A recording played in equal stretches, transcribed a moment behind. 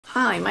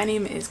Hi, my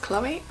name is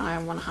Chloe. I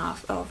am one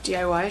half of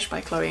DIY-ish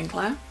by Chloe and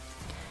Claire.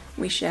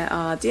 We share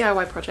our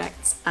DIY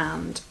projects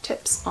and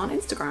tips on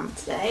Instagram.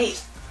 Today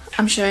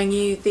I'm showing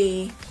you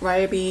the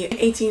Ryobi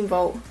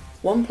 18V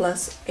 1+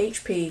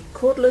 HP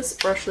Cordless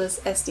Brushless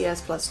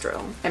SDS Plus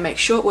drill. It makes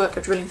short work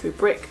of drilling through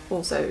brick,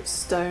 also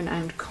stone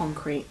and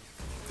concrete.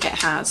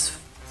 It has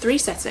 3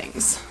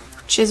 settings: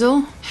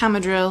 chisel,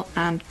 hammer drill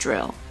and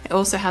drill. It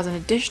also has an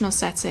additional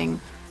setting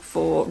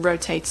for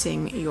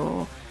rotating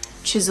your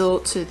chisel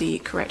to the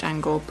correct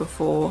angle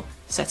before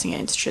setting it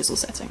into chisel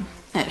setting.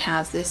 It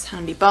has this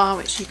handy bar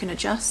which you can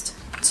adjust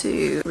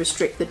to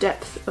restrict the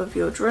depth of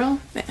your drill.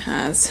 It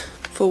has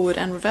forward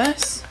and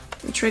reverse.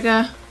 The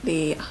trigger,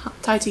 the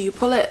tighter you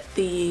pull it,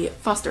 the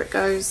faster it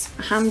goes.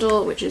 A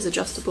handle which is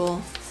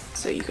adjustable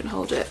so you can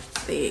hold it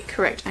the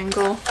correct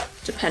angle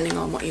depending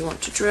on what you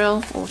want to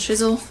drill or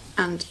chisel.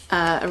 And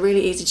a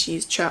really easy to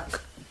use chuck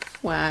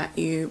where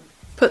you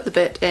put the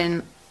bit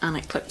in and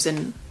it clips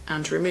in,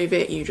 and to remove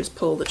it you just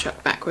pull the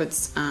chuck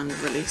backwards and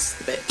release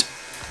the bit.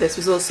 This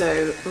was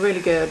also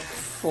really good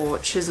for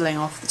chiseling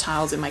off the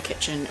tiles in my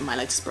kitchen in my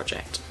latest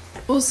project.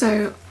 It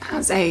also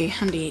has a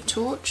handy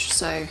torch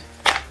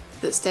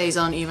that stays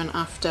on even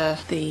after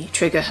the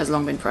trigger has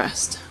long been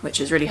pressed,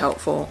 which is really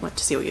helpful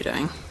to see what you're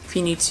doing. If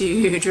you need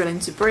to drill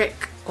into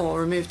brick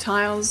or remove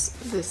tiles,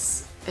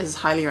 this is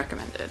highly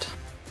recommended.